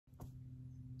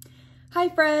Hi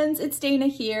friends, it's Dana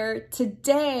here.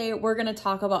 Today we're going to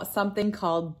talk about something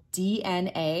called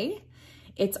DNA.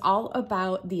 It's all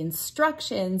about the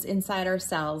instructions inside our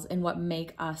cells and what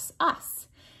make us us.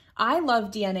 I love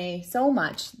DNA so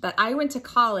much that I went to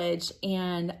college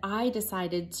and I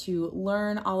decided to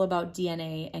learn all about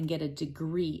DNA and get a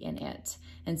degree in it.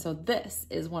 And so this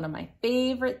is one of my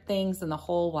favorite things in the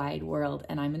whole wide world,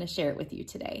 and I'm going to share it with you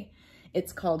today.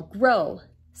 It's called Grow: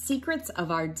 Secrets of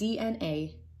Our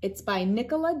DNA. It's by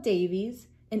Nicola Davies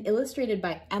and illustrated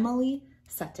by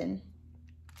Sutton.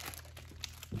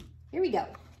 Here we go.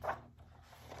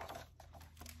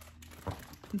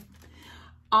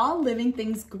 All living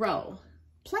things grow: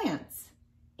 plants,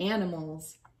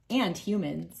 animals, and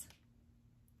humans.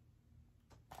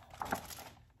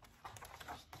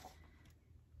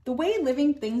 The way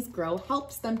living things grow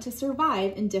helps them to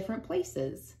survive in different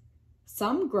places.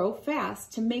 Some grow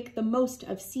fast to make the most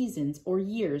of seasons or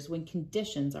years when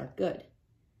conditions are good.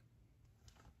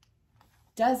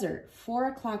 Desert 4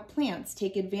 o'clock plants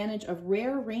take advantage of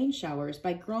rare rain showers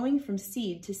by growing from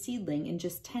seed to seedling in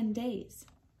just 10 days.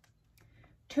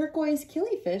 Turquoise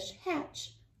killifish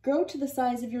hatch, grow to the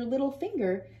size of your little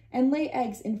finger, and lay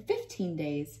eggs in 15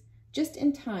 days, just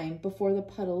in time before the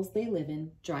puddles they live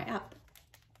in dry up.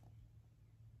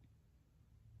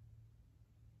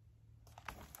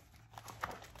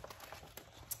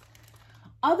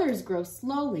 Others grow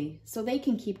slowly so they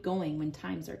can keep going when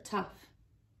times are tough.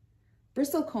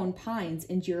 Bristlecone pines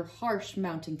endure harsh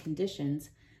mountain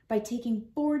conditions by taking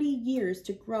 40 years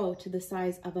to grow to the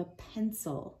size of a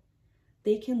pencil.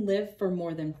 They can live for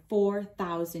more than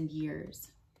 4,000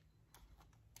 years.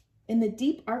 In the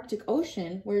deep Arctic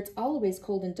Ocean, where it's always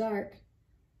cold and dark,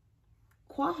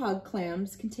 quahog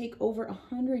clams can take over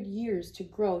 100 years to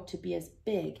grow to be as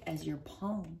big as your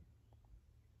palm.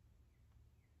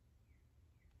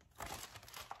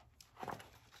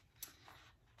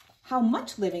 How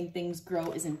much living things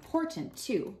grow is important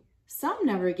too. Some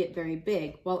never get very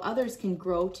big, while others can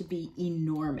grow to be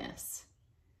enormous.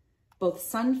 Both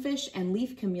sunfish and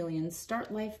leaf chameleons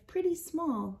start life pretty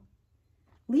small.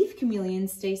 Leaf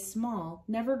chameleons stay small,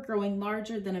 never growing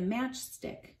larger than a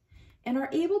matchstick, and are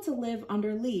able to live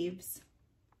under leaves.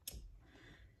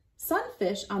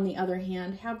 Sunfish, on the other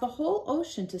hand, have the whole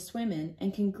ocean to swim in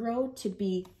and can grow to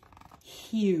be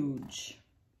huge.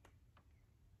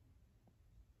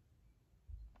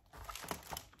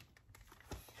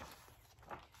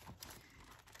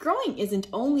 Growing isn't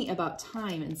only about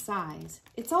time and size,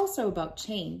 it's also about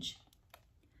change.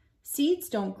 Seeds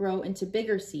don't grow into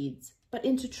bigger seeds, but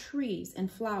into trees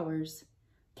and flowers.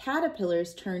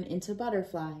 Caterpillars turn into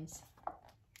butterflies.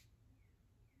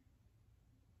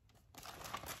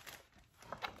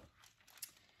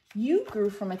 You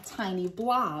grew from a tiny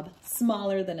blob,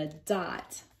 smaller than a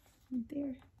dot. Right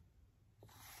there.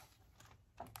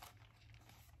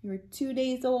 You were 2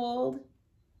 days old,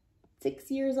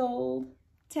 6 years old,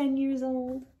 10 years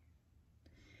old.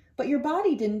 But your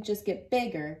body didn't just get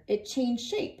bigger, it changed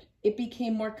shape. It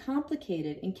became more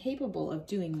complicated and capable of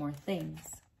doing more things.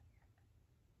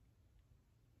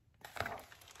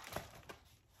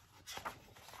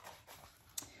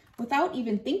 Without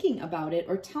even thinking about it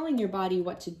or telling your body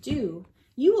what to do,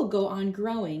 you will go on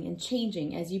growing and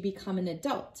changing as you become an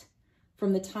adult.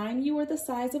 From the time you were the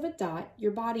size of a dot,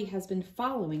 your body has been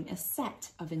following a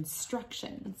set of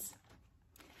instructions.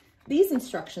 These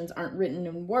instructions aren't written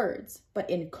in words, but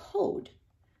in code.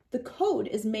 The code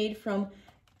is made from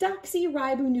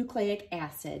deoxyribonucleic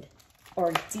acid,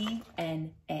 or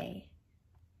DNA.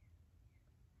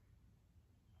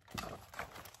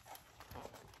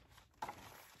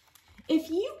 If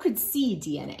you could see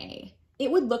DNA, it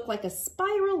would look like a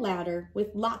spiral ladder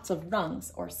with lots of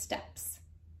rungs or steps.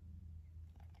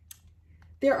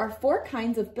 There are 4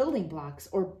 kinds of building blocks,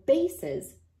 or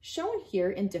bases, shown here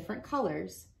in different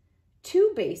colors.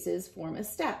 2 bases form a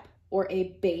step, or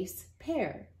a base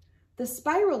pair. The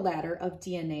spiral ladder of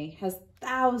DNA has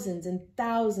thousands and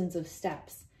thousands of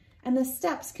steps, and the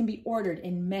steps can be ordered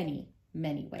in many,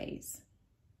 many ways.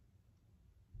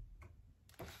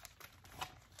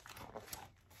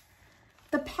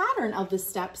 The pattern of the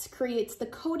steps creates the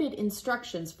coded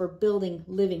instructions for building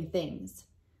living things.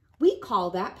 We call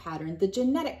that pattern the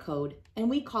genetic code, and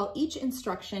we call each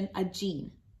instruction a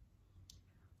gene.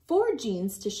 4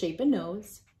 genes to shape a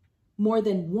nose, more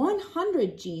than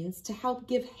 100 genes to help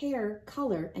give hair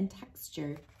color and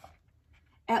texture,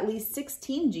 at least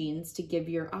 16 genes to give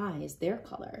your eyes their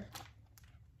color.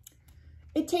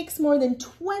 It takes more than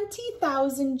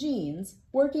 20,000 genes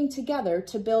working together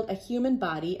to build a human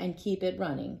body and keep it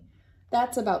running.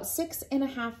 That's about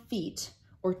 6.5 feet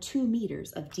or 2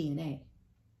 meters of DNA.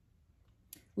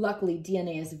 Luckily,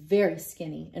 DNA is very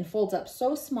skinny and folds up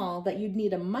so small that you'd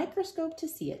need a microscope to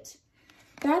see it.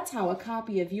 That's how a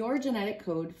copy of your genetic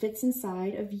code fits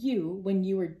inside of you when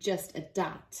you were just a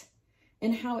dot,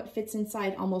 and how it fits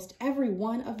inside almost every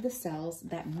one of the cells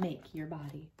that make your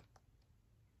body.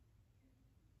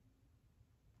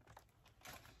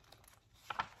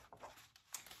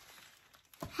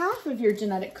 Half of your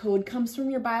genetic code comes from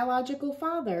your biological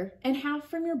father and half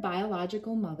from your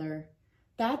biological mother.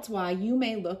 That's why you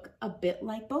may look a bit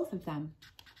like both of them.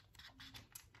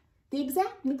 The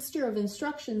exact mixture of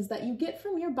instructions that you get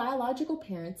from your biological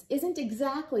parents isn't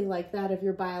exactly like that of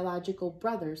your biological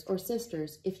brothers or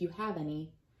sisters, if you have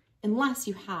any, unless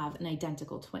you have an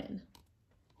identical twin.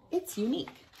 It's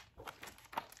unique.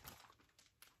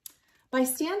 By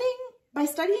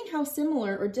studying how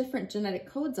similar or different genetic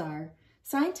codes are,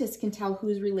 scientists can tell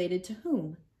who's related to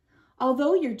whom.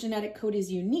 Although your genetic code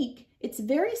is unique, it's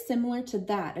very similar to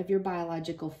that of your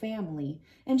biological family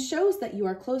and shows that you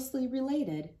are closely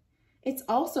related. It's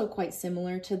also quite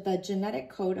similar to the genetic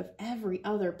code of every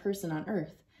other person on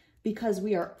Earth because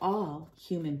we are all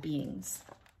human beings.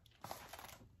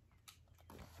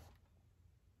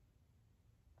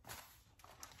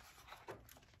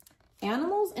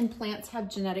 Animals and plants have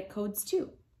genetic codes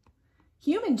too.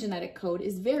 Human genetic code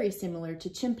is very similar to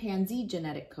chimpanzee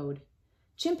genetic code.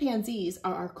 Chimpanzees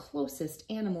are our closest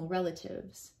animal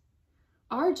relatives.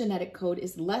 Our genetic code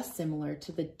is less similar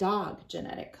to the dog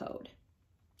genetic code,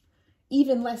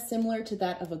 even less similar to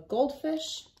that of a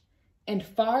goldfish, and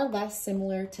far less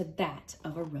similar to that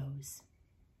of a rose.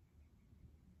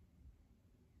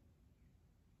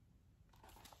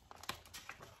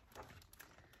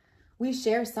 We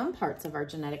share some parts of our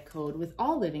genetic code with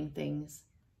all living things,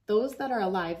 those that are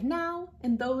alive now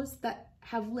and those that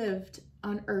have lived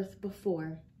on Earth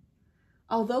before.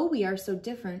 Although we are so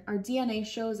different, our DNA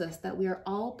shows us that we are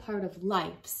all part of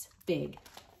life's big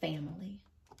family.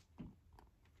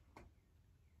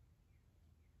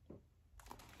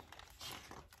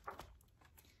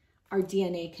 Our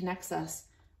DNA connects us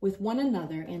with one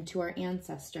another and to our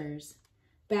ancestors,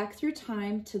 back through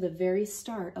time to the very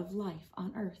start of life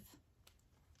on Earth.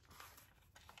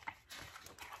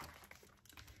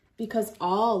 Because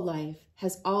all life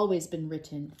has always been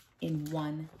written in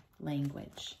one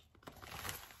language.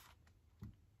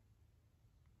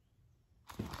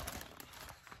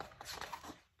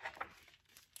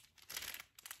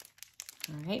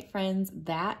 All right, friends,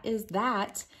 that is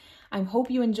that. I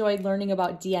hope you enjoyed learning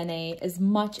about DNA as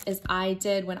much as I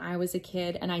did when I was a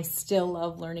kid, and I still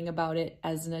love learning about it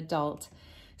as an adult.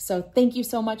 So thank you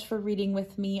so much for reading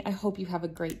with me. I hope you have a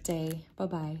great day.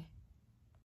 Bye-bye.